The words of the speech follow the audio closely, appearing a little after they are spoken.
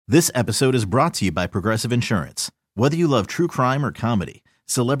This episode is brought to you by Progressive Insurance. Whether you love true crime or comedy,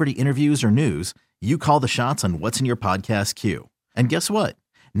 celebrity interviews or news, you call the shots on what's in your podcast queue. And guess what?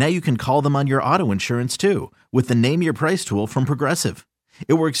 Now you can call them on your auto insurance too with the Name Your Price tool from Progressive.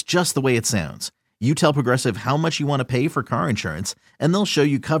 It works just the way it sounds. You tell Progressive how much you want to pay for car insurance, and they'll show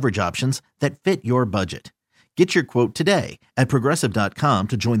you coverage options that fit your budget. Get your quote today at Progressive.com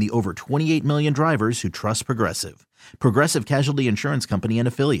to join the over 28 million drivers who trust Progressive. Progressive Casualty Insurance Company and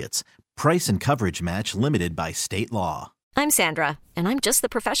Affiliates. Price and coverage match limited by state law. I'm Sandra, and I'm just the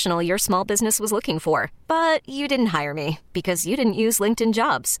professional your small business was looking for. But you didn't hire me because you didn't use LinkedIn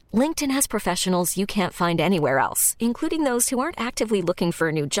Jobs. LinkedIn has professionals you can't find anywhere else, including those who aren't actively looking for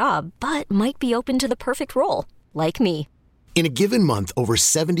a new job, but might be open to the perfect role, like me. In a given month, over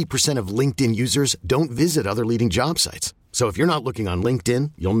 70% of LinkedIn users don't visit other leading job sites. So if you're not looking on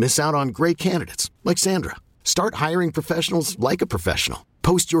LinkedIn, you'll miss out on great candidates like Sandra. Start hiring professionals like a professional.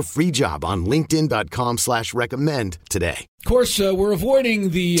 Post your free job on linkedin.com/recommend today. Of course, we're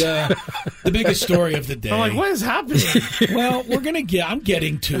avoiding the biggest story of the day. I'm like, what is happening? Well, I'm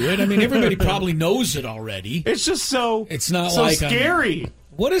getting to it. I mean, everybody probably knows it already. It's just it's not so like scary.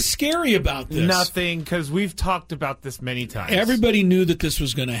 What is scary about this? Nothing, because we've talked about this many times. Everybody knew that this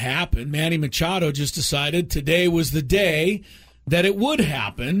was going to happen. Manny Machado just decided today was the day that it would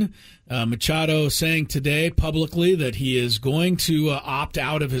happen. Machado saying today publicly that he is going to opt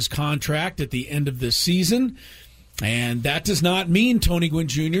out of his contract at the end of this season. And that does not mean, Tony Gwynn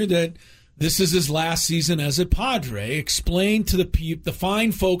Jr., that this is his last season as a Padre. Explain to the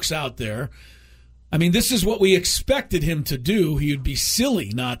fine folks out there. I mean, this is what we expected him to do. He would be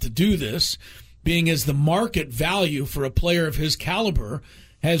silly not to do this, being as the market value for a player of his caliber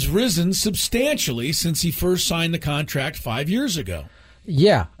has risen substantially since he first signed the contract 5 years ago.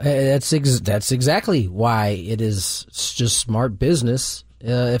 Yeah, that's exactly why it is just smart business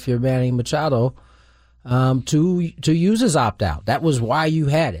if you're Manny Machado to use his opt-out. That was why you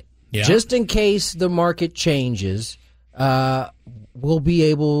had it. Yeah. Just in case the market changes, we'll be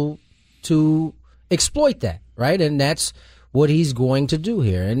able to exploit that, right? And that's what he's going to do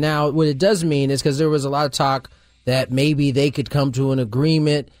here. And now what it does mean is, because there was a lot of talk that maybe they could come to an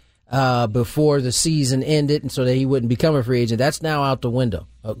agreement before the season ended, and so that he wouldn't become a free agent. That's now out the window,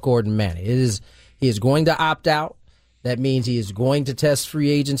 according to Manny. He is going to opt out. That means he is going to test free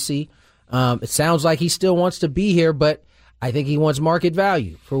agency. It sounds like he still wants to be here, but I think he wants market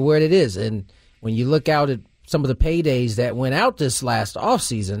value for what it is. And when you look out at some of the paydays that went out this last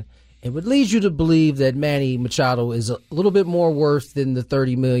offseason, it would lead you to believe that Manny Machado is a little bit more worth than the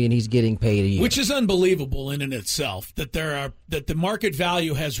 $30 million he's getting paid a year. Which is unbelievable in and itself, that the market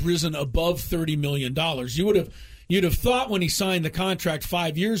value has risen above $30 million. You'd have thought when he signed the contract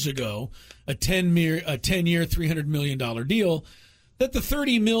 5 years ago, a 10-year, $300 million deal, that the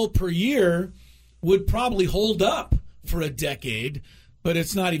 $30 mil per year would probably hold up for a decade, but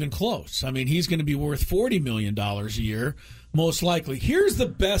it's not even close. I mean, he's going to be worth $40 million a year. Most likely. Here's the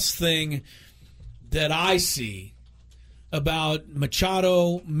best thing that I see about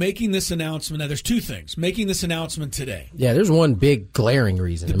Machado making this announcement. Now, there's two things. Making this announcement today. Yeah, there's one big glaring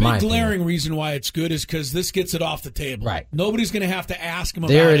reason. The big glaring reason why it's good is because this gets it off the table. Right. Nobody's going to have to ask him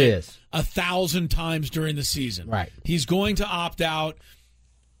about it 1,000 times during the season. Right. He's going to opt out.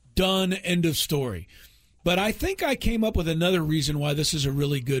 Done. End of story. But I think I came up with another reason why this is a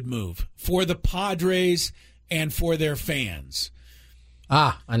really good move for the Padres and for their fans.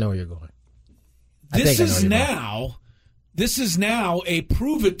 I know where you're going. This is now a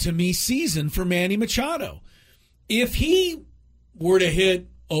prove it to me season for Manny Machado. If he were to hit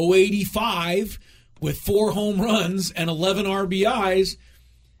 085 with 4 home runs and 11 RBIs,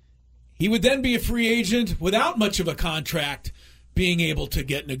 he would then be a free agent without much of a contract being able to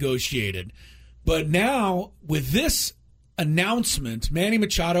get negotiated. But now with this announcement, Manny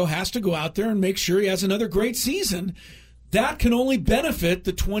Machado has to go out there and make sure he has another great season. That can only benefit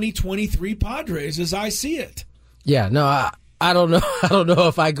the 2023 Padres as I see it. Yeah, no, I don't know. I don't know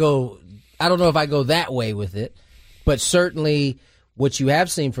if I go that way with it. But certainly what you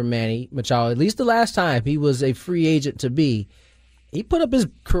have seen from Manny Machado, at least the last time he was a free agent to be, he put up his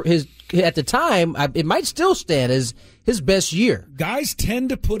at the time, it might still stand as his best year. Guys tend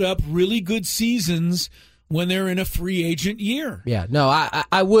to put up really good seasons when they're in a free agent year. Yeah, no,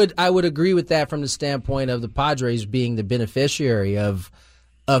 I would agree with that from the standpoint of the Padres being the beneficiary of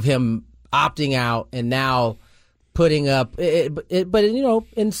him opting out and now putting up. But you know,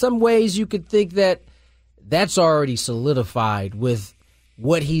 in some ways, you could think that that's already solidified with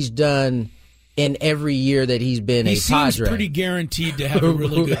what he's done in every year that he's been he a seems Padre. pretty guaranteed to have a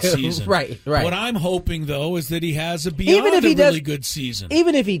really good season. Right. What I'm hoping, though, is that he has a really good season.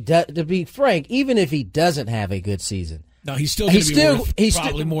 Even if he does, to be frank, even if he doesn't have a good season, no, he's still going to be worth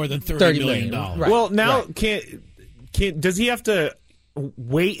probably more than $30 million. Right. Well, now does he have to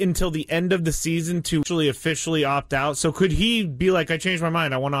wait until the end of the season to actually officially opt out? So could he be like, I changed my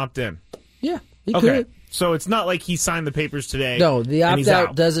mind, I want to opt in? Yeah, he Okay. could. So it's not like he signed the papers today. No, the and he's opt-out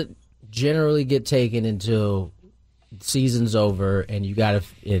out. doesn't generally get taken until season's over and you got to,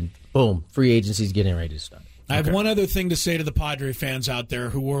 and boom, free agency's getting ready to start. I have one other thing to say to the Padre fans out there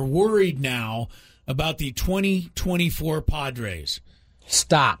who are worried now about the 2024 Padres.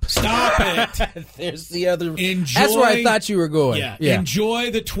 Stop it. There's the other. Enjoy, that's where I thought you were going. Yeah.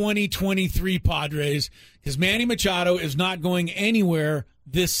 Enjoy the 2023 Padres because Manny Machado is not going anywhere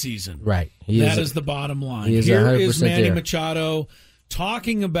this season. Right. That is the bottom line. He is Here 100% is Manny there. Machado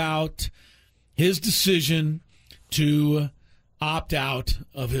talking about his decision to opt out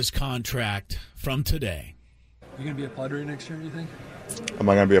of his contract from today. Are you going to be a Padre next year, you think? Am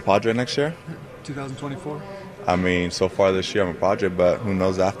I going to be a Padre next year? 2024? I mean, so far this year I'm a Padre, but who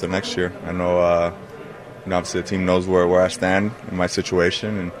knows after next year? I know, obviously the team knows where I stand in my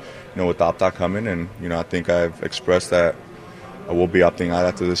situation and, with the opt-out coming. And, I think I've expressed that I will be opting out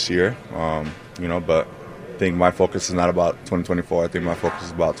after this year, but I think my focus is not about 2024. I think my focus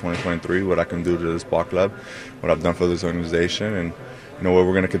is about 2023, what I can do to this ball club, what I've done for this organization, and, what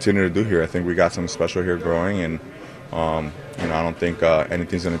we're going to continue to do here. I think we got something special here growing, and, I don't think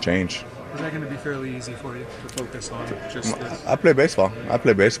anything's going to change. Is that going to be fairly easy for you to focus on just this? I play baseball.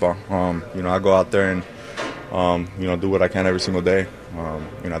 I go out there and, do what I can every single day.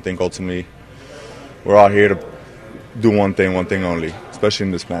 I think ultimately we're all here to do one thing only, especially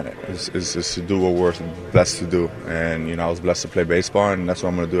in this planet, is to do what we're blessed to do. And, I was blessed to play baseball, and that's what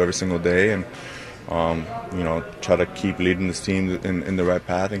I'm going to do every single day. And, try to keep leading this team in the right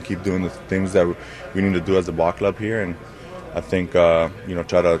path and keep doing the things that we need to do as a ball club here. And I think, try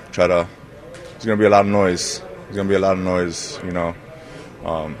to. There's going to be a lot of noise.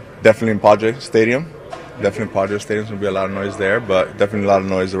 Definitely in Padre Stadium. Definitely Padre Stadium's going to be a lot of noise there, but definitely a lot of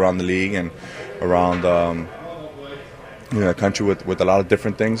noise around the league and around the country with a lot of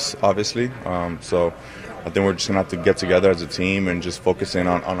different things, obviously. So I think we're just going to have to get together as a team and just focus in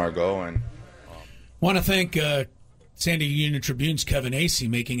on our goal. And want to thank San Diego Union Tribune's Kevin Acey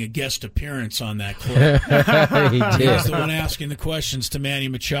making a guest appearance on that clip. He He did. was the one asking the questions to Manny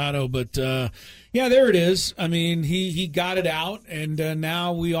Machado. But, there it is. I mean, he got it out, and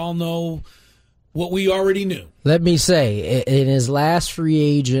now we all know what we already knew. Let me say, in his last free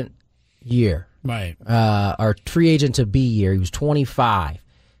agent year, Right. or free agent to be year, he was 25.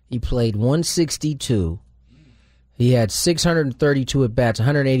 He played 162. He had 632 at bats,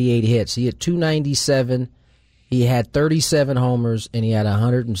 188 hits. He had 297. He had 37 homers, and he had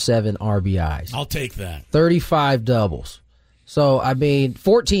 107 RBIs. I'll take that. 35 doubles. So,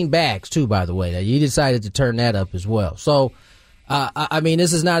 14 bags, too, by the way. You decided to turn that up as well. So,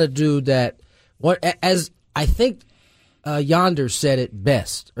 this is not a dude that, as I think Yonder said it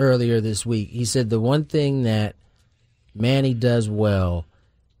best earlier this week. He said the one thing that Manny does well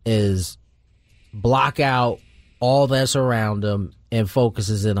is block out all that's around him and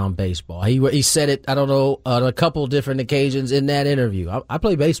focuses in on baseball. He said it, I don't know, on a couple different occasions in that interview. I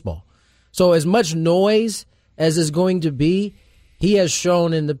play baseball. So as much noise as is going to be, he has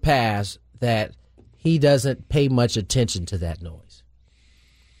shown in the past that he doesn't pay much attention to that noise.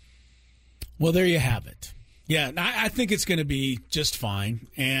 Well, there you have it. Yeah, I think it's going to be just fine.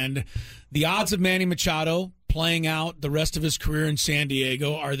 And the odds of Manny Machado playing out the rest of his career in San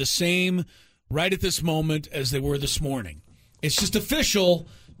Diego are the same right at this moment as they were this morning. It's just official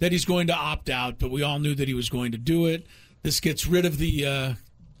that he's going to opt out, but we all knew that he was going to do it. This gets rid of the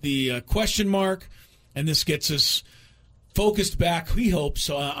question mark, and this gets us focused back, he hopes,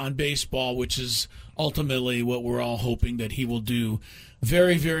 on baseball, which is ultimately what we're all hoping that he will do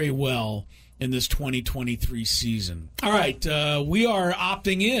very, very well in this 2023 season. All right, we are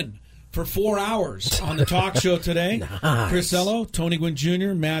opting in for 4 hours on the talk show today. Nice. Chris Ello, Tony Gwynn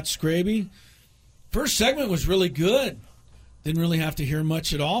Jr., Matt Scraby. First segment was really good. Didn't really have to hear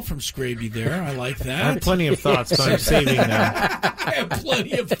much at all from Scraby there. I like that. I have plenty of thoughts, but I'm saving them. I have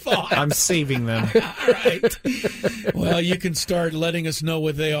plenty of thoughts. I'm saving them. All right. Well, you can start letting us know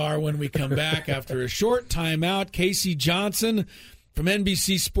what they are when we come back after a short timeout. Casey Johnson from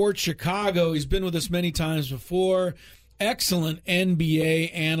NBC Sports Chicago. He's been with us many times before. Excellent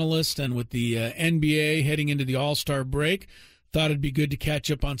NBA analyst, and with the NBA heading into the All-Star break, thought it'd be good to catch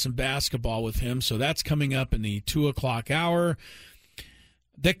up on some basketball with him. So that's coming up in the 2 o'clock hour.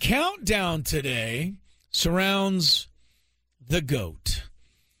 The countdown today surrounds the GOAT.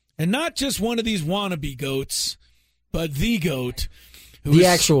 And not just one of these wannabe goats, but the GOAT. The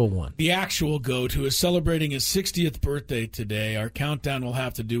actual one. The actual GOAT, who is celebrating his 60th birthday today. Our countdown will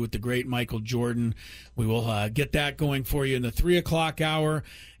have to do with the great Michael Jordan. We will get that going for you in the 3 o'clock hour.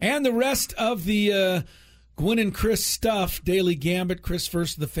 And the rest of the Gwynn and Chris stuff, Daily Gambit, Chris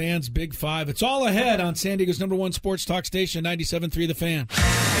First of the Fans, Big Five. It's all ahead on San Diego's #1 sports talk station, 97.3 The Fan.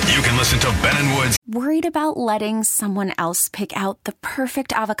 You can listen to Ben and Woods. Worried about letting someone else pick out the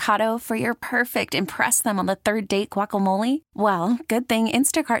perfect avocado for your perfect impress them on the third date guacamole? Well, good thing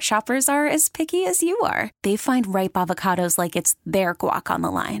Instacart shoppers are as picky as you are. They find ripe avocados like it's their guac on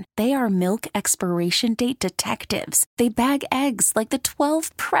the line. They are milk expiration date detectives. They bag eggs like the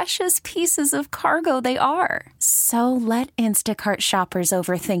 12 precious pieces of cargo they are. So let Instacart shoppers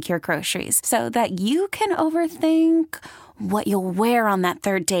overthink your groceries so that you can overthink what you'll wear on that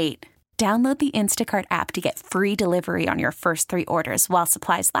third date. Download the Instacart app to get free delivery on your first 3 orders while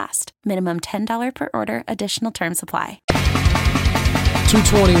supplies last. Minimum $10 per order. Additional terms apply.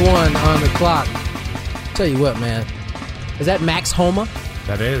 2:21 on the clock. Tell you what, man. Is that Max Homa?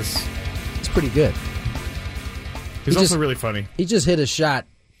 That is. It's pretty good. He's also really funny. He just hit a shot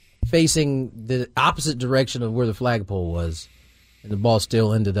facing the opposite direction of where the flagpole was, and the ball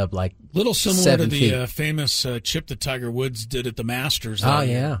still ended up like little similar 7 to feet. the famous chip that Tiger Woods did at the Masters. Oh,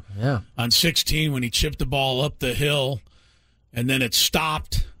 yeah. On 16 when he chipped the ball up the hill, and then it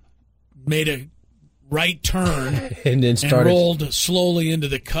stopped, made a right turn, and then started rolled slowly into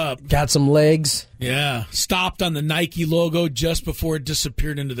the cup. Got some legs. Yeah. Stopped on the Nike logo just before it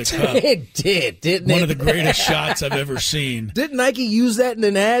disappeared into the cup. It did, didn't it? One of the greatest shots I've ever seen. Didn't Nike use that in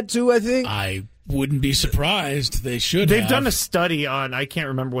an ad, too, I think? I wouldn't be surprised. They should They've have. done a study on, I can't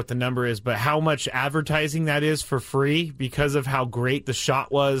remember what the number is, but how much advertising that is for free because of how great the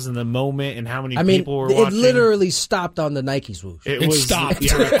shot was and the moment and how many people were watching. It literally stopped on the Nike swoosh. It stopped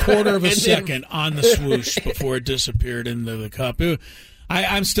for a quarter of a second on the swoosh before it disappeared into the cup.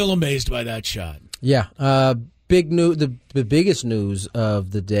 I'm still amazed by that shot. Yeah. Big news. The biggest news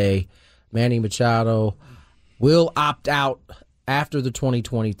of the day, Manny Machado will opt out after the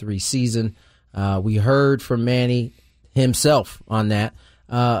 2023 season. We heard from Manny himself on that.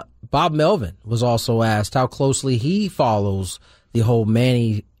 Bob Melvin was also asked how closely he follows the whole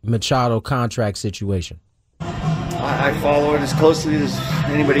Manny Machado contract situation. I follow it as closely as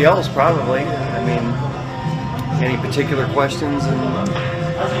anybody else, probably. I mean, any particular questions?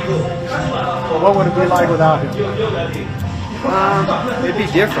 What would it be like without him? It'd be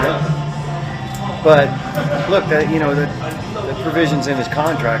different. But look, the provisions in his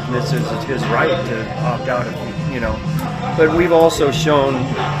contract, and this is his right to opt out of, But we've also shown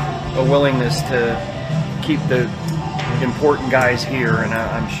a willingness to keep the important guys here, and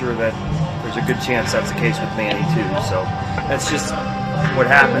I'm sure that there's a good chance that's the case with Manny too. So that's just what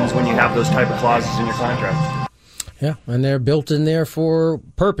happens when you have those type of clauses in your contract. Yeah, and they're built in there for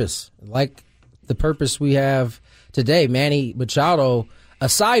purpose, like the purpose we have today. Manny Machado,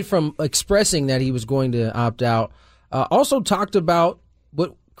 aside from expressing that he was going to opt out, also talked about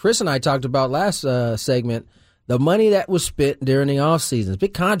what Chris and I talked about last segment, the money that was spent during the offseason,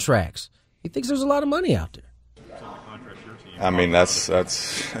 big contracts. He thinks there's a lot of money out there. I mean, that's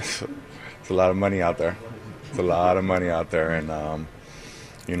it's a lot of money out there. It's a lot of money out there, and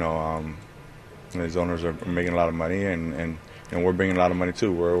these owners are making a lot of money, and we're bringing a lot of money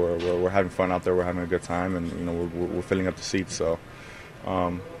too. We're having fun out there. We're having a good time, and we're filling up the seats. So,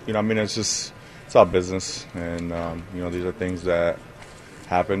 it's all business, and these are things that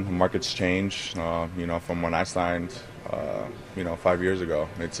happen. Markets change. From when I signed, 5 years ago,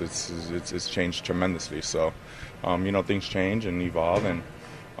 it's changed tremendously. So, things change and evolve, and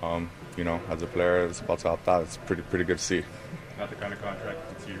as a player that's about to opt out, it's pretty good to see. Not the kind of contract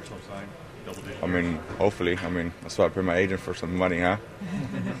you can see yourself signing. I mean, hopefully. That's why I paid my agent for some money, huh?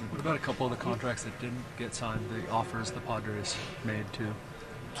 What about a couple of the contracts that didn't get signed, the offers the Padres made to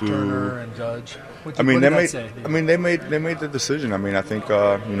Turner and Judge? They made the decision. I think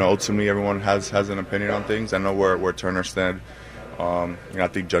ultimately everyone has an opinion on things. I know where Turner stand. I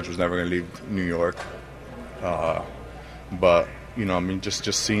think Judge was never going to leave New York. But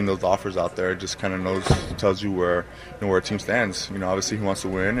just seeing those offers out there, just kind of tells you where a team stands. Obviously he wants to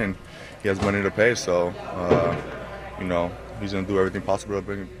win and he has money to pay, so he's going to do everything possible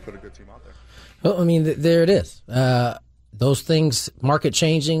to put a good team out there. Well, there it is. Those things, market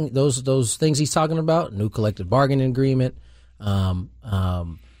changing, those things he's talking about, new collective bargaining agreement. You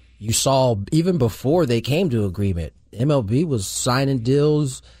saw even before they came to agreement, MLB was signing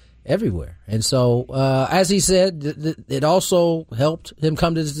deals everywhere. And so, as he said, it also helped him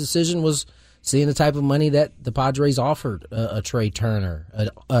come to this decision was seeing the type of money that the Padres offered a Trey Turner,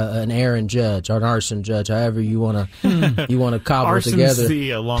 an Aaron Judge, or an Arson Judge, however you want to cobble Arson's together.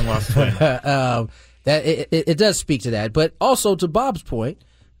 the long lost twin. That it does speak to that, but also to Bob's point,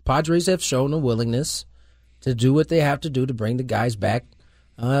 Padres have shown a willingness to do what they have to do to bring the guys back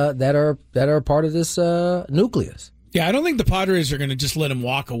that are part of this nucleus. Yeah, I don't think the Padres are going to just let him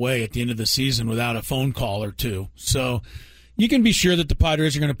walk away at the end of the season without a phone call or two. So you can be sure that the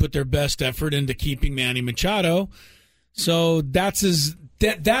Padres are going to put their best effort into keeping Manny Machado. So that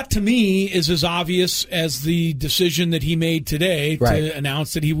to me is as obvious as the decision that he made today to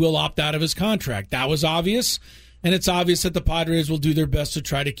announce that he will opt out of his contract. That was obvious, and it's obvious that the Padres will do their best to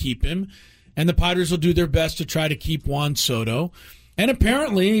try to keep him, and the Padres will do their best to try to keep Juan Soto. And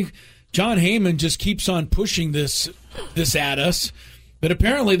apparently John Heyman just keeps on pushing this at us, but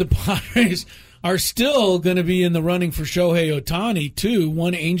apparently the Padres are still going to be in the running for Shohei Ohtani, too.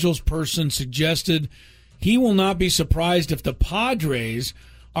 One Angels person suggested he will not be surprised if the Padres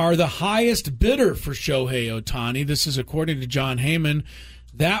are the highest bidder for Shohei Ohtani. This is according to John Heyman.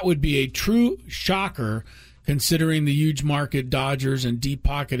 That would be a true shocker, considering the huge market Dodgers and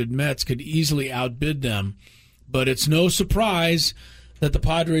deep-pocketed Mets could easily outbid them. But it's no surprise that the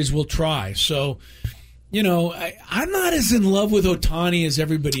Padres will try. So, I'm not as in love with Ohtani as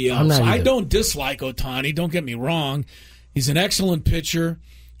everybody else. I don't dislike Ohtani, don't get me wrong. He's an excellent pitcher.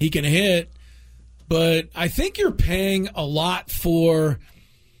 He can hit. But I think you're paying a lot for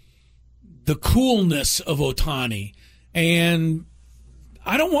the coolness of Ohtani. And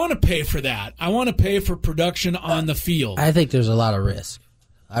I don't want to pay for that. I want to pay for production on the field. I think there's a lot of risk.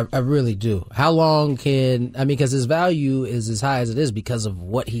 I really do. How long because his value is as high as it is because of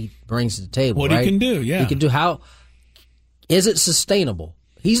what he brings to the table. What he can do, yeah. He can do. How is it sustainable?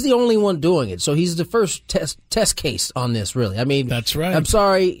 He's the only one doing it, so he's the first test case on this, really. I mean, that's right. I'm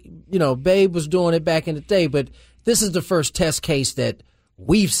sorry, Babe was doing it back in the day, but this is the first test case that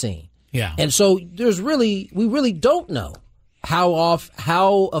we've seen. Yeah. And so we really don't know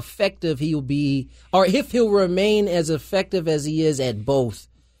how effective he will be, or if he'll remain as effective as he is at both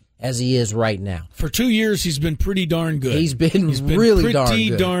as he is right now. For 2 years, he's been pretty darn good. He's been really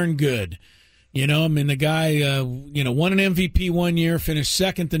darn good. The guy, won an MVP one year, finished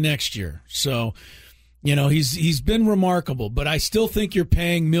second the next year. So, he's been remarkable. But I still think you're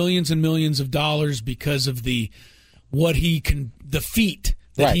paying millions and millions of dollars because of the feat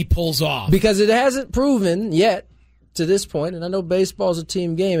that he pulls off. Because it hasn't proven yet to this point, and I know baseball's a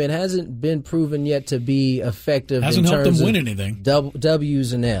team game, it hasn't been proven yet to be effective. Hasn't in helped terms them win of anything.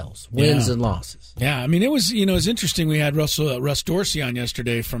 W's and L's, wins and losses. Yeah, it was interesting. We had Russ Dorsey on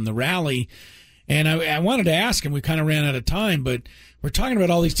yesterday from the rally, and I wanted to ask him. We kind of ran out of time, but we're talking about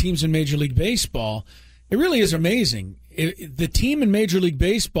all these teams in Major League Baseball. It really is amazing. The team in Major League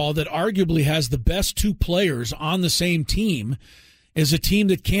Baseball that arguably has the best two players on the same team is a team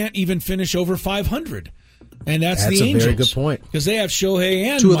that can't even finish over 500. And that's the Angels. That's a very good point. Because they have Shohei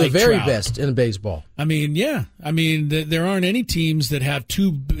and two of Mike the very Trout. best in baseball. There aren't any teams that have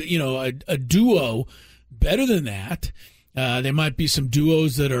a duo better than that. There might be some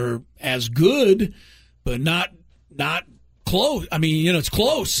duos that are as good, but not close. It's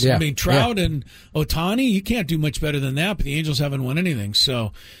close. Yeah. Trout and Ohtani, you can't do much better than that, but the Angels haven't won anything.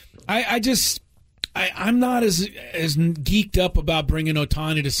 So I'm not as geeked up about bringing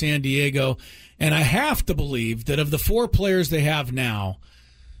Ohtani to San Diego. And I have to believe that of the four players they have now,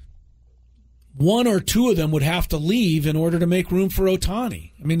 one or two of them would have to leave in order to make room for Ohtani.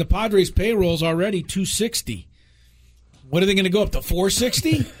 The Padres' payroll is already $260. What are they going to go up to,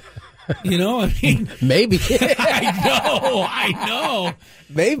 $460? Maybe. I know.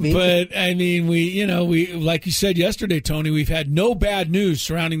 Maybe. But we like you said yesterday, Tony, we've had no bad news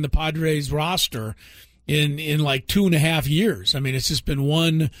surrounding the Padres roster in like 2.5 years. It's just been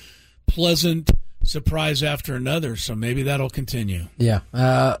one pleasant surprise after another, so maybe that'll continue. Yeah.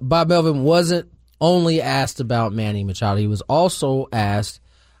 Bob Melvin wasn't only asked about Manny Machado, he was also asked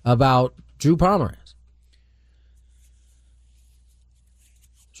about Drew Pomeranz.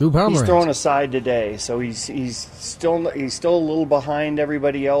 He's thrown aside today, so he's still a little behind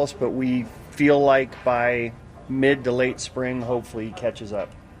everybody else, but we feel like by mid to late spring, hopefully he catches up.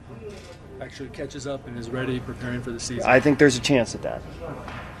 Actually catches up and is ready, preparing for the season. I think there's a chance at that.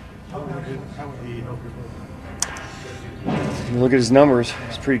 You look at his numbers,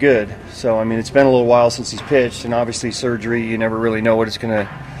 it's pretty good. So, it's been a little while since he's pitched, and obviously surgery, you never really know what it's going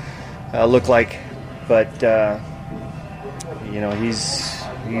to look like. But,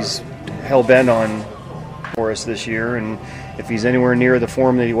 he's hell-bent on for us this year, and if he's anywhere near the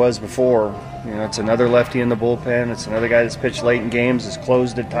form that he was before, it's another lefty in the bullpen. It's another guy that's pitched late in games, is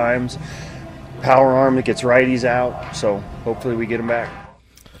closed at times. Power arm that gets righties out. So hopefully we get him back.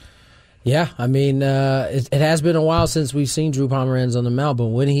 Yeah, I mean, it has been a while since we've seen Drew Pomeranz on the mound, but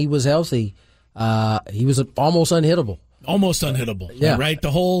when he was healthy, he was almost unhittable. Almost unhittable. Yeah. Right?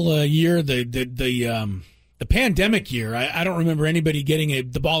 The whole year, the pandemic year, I don't remember anybody getting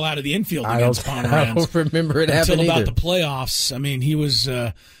the ball out of the infield against Pomeranz. I don't remember it happening until about either. the playoffs. I mean, he was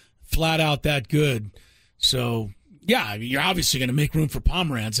flat out that good. So, yeah, you're obviously going to make room for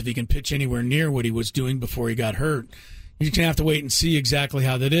Pomeranz if he can pitch anywhere near what he was doing before he got hurt. You're going to have to wait and see exactly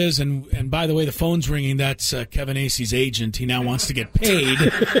how that is. And by the way, the phone's ringing. That's Kevin Acey's agent. He now wants to get paid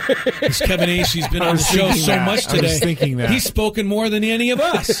because Kevin Acey's been on the show so much today. I was thinking that. He's spoken more than any of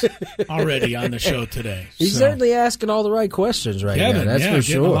us already on the show today. He's certainly asking all the right questions Kevin, now. That's for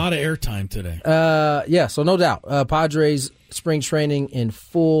sure. Getting a lot of airtime today. So no doubt. Padres spring training in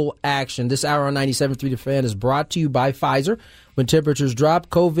full action. This hour on 97.3 The Fan is brought to you by Pfizer. When temperatures drop,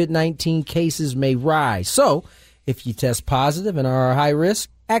 COVID-19 cases may rise. So, if you test positive and are high risk,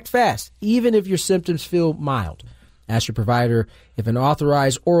 act fast, even if your symptoms feel mild. Ask your provider if an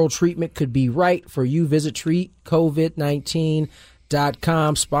authorized oral treatment could be right for you. Visit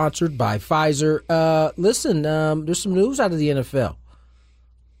treatcovid19.com, sponsored by Pfizer. Listen, there's some news out of the NFL.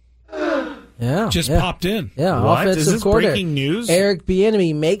 Yeah, popped in. Yeah, what? Offensive Is this coordinator breaking news? Eric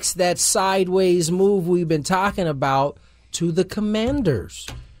Bieniemy makes that sideways move we've been talking about to the Commanders.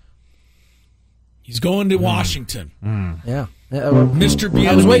 He's going to Washington. Yeah. Mr.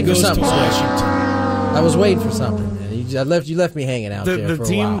 Bieniemy goes to Washington. I was waiting for something. You left me hanging out there for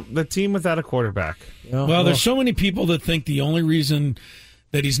a while. The team without a quarterback. Well, there's so many people that think the only reason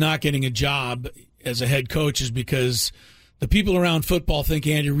that he's not getting a job as a head coach is because the people around football think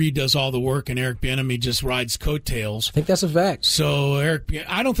Andy Reid does all the work and Eric Bieniemy just rides coattails. I think that's a fact. So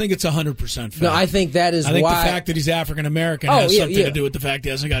I don't think it's 100% fact. No, I think that is why. I think the fact that he's African American has something to do with the fact he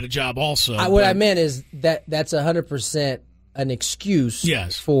hasn't got a job also. What I meant is that's 100% an excuse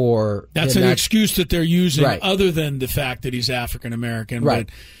for... That's an excuse that they're using other than the fact that he's African American. Right.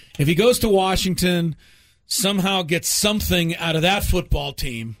 But if he goes to Washington, somehow gets something out of that football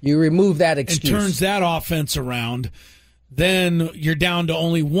team... You remove that excuse. And turns that offense around... then you're down to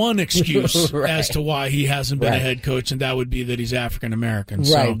only one excuse as to why he hasn't been a head coach, and that would be that he's African American.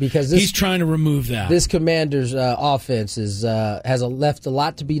 Right, because he's trying to remove that. This Commanders' offense has left a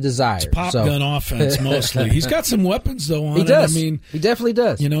lot to be desired. It's pop gun offense mostly. He's got some weapons though on he does. it. I mean, he definitely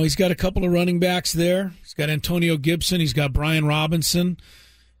does. He's got a couple of running backs there. He's got Antonio Gibson. He's got Brian Robinson.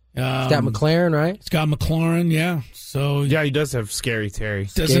 He's got McLaren, right? He's got McLaurin, yeah. So yeah, he does have Scary Terry.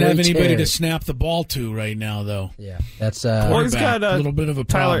 Doesn't have anybody to snap the ball to right now, though. Yeah, that's he's got a little bit of a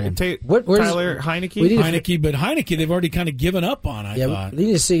problem. Tyler Heineke. Heineke, they've already kind of given up on. I thought. We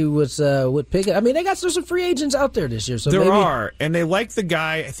need to see what Pickett. I mean, there's some free agents out there this year. So there are, and they like the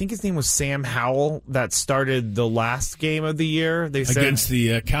guy. I think his name was Sam Howell that started the last game of the year. They said against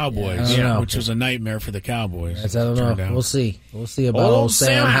the Cowboys, which was a nightmare for the Cowboys. I don't know. We'll see. We'll see about old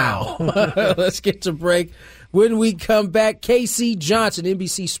Sam Howell. Let's get to break. When we come back, KC Johnson,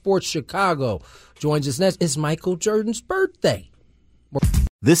 NBC Sports Chicago, joins us next. It's Michael Jordan's birthday.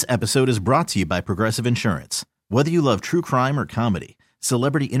 This episode is brought to you by Progressive Insurance. Whether you love true crime or comedy,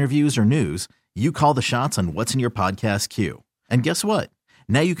 celebrity interviews or news, you call the shots on what's in your podcast queue. And guess what?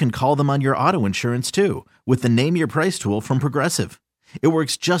 Now you can call them on your auto insurance too with the Name Your Price tool from Progressive. It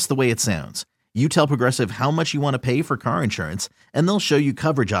works just the way it sounds. You tell Progressive how much you want to pay for car insurance, and they'll show you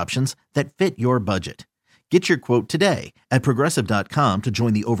coverage options that fit your budget. Get your quote today at Progressive.com to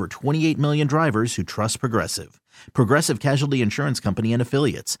join the over 28 million drivers who trust Progressive. Progressive Casualty Insurance Company and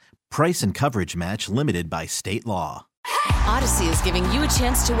Affiliates. Price and coverage match limited by state law. Odyssey is giving you a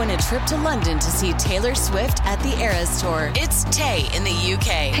chance to win a trip to London to see Taylor Swift at the Eras Tour. It's Tay in the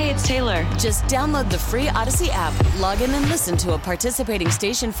UK. Hey, it's Taylor. Just download the free Odyssey app, log in and listen to a participating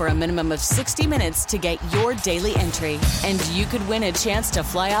station for a minimum of 60 minutes to get your daily entry. And you could win a chance to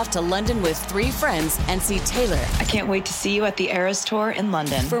fly off to London with 3 friends and see Taylor. I can't wait to see you at the Eras Tour in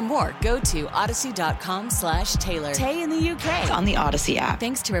London. For more, go to odyssey.com/Taylor. Tay in the UK. It's on the Odyssey app.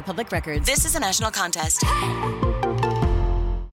 Thanks to Republic Records. This is a national contest.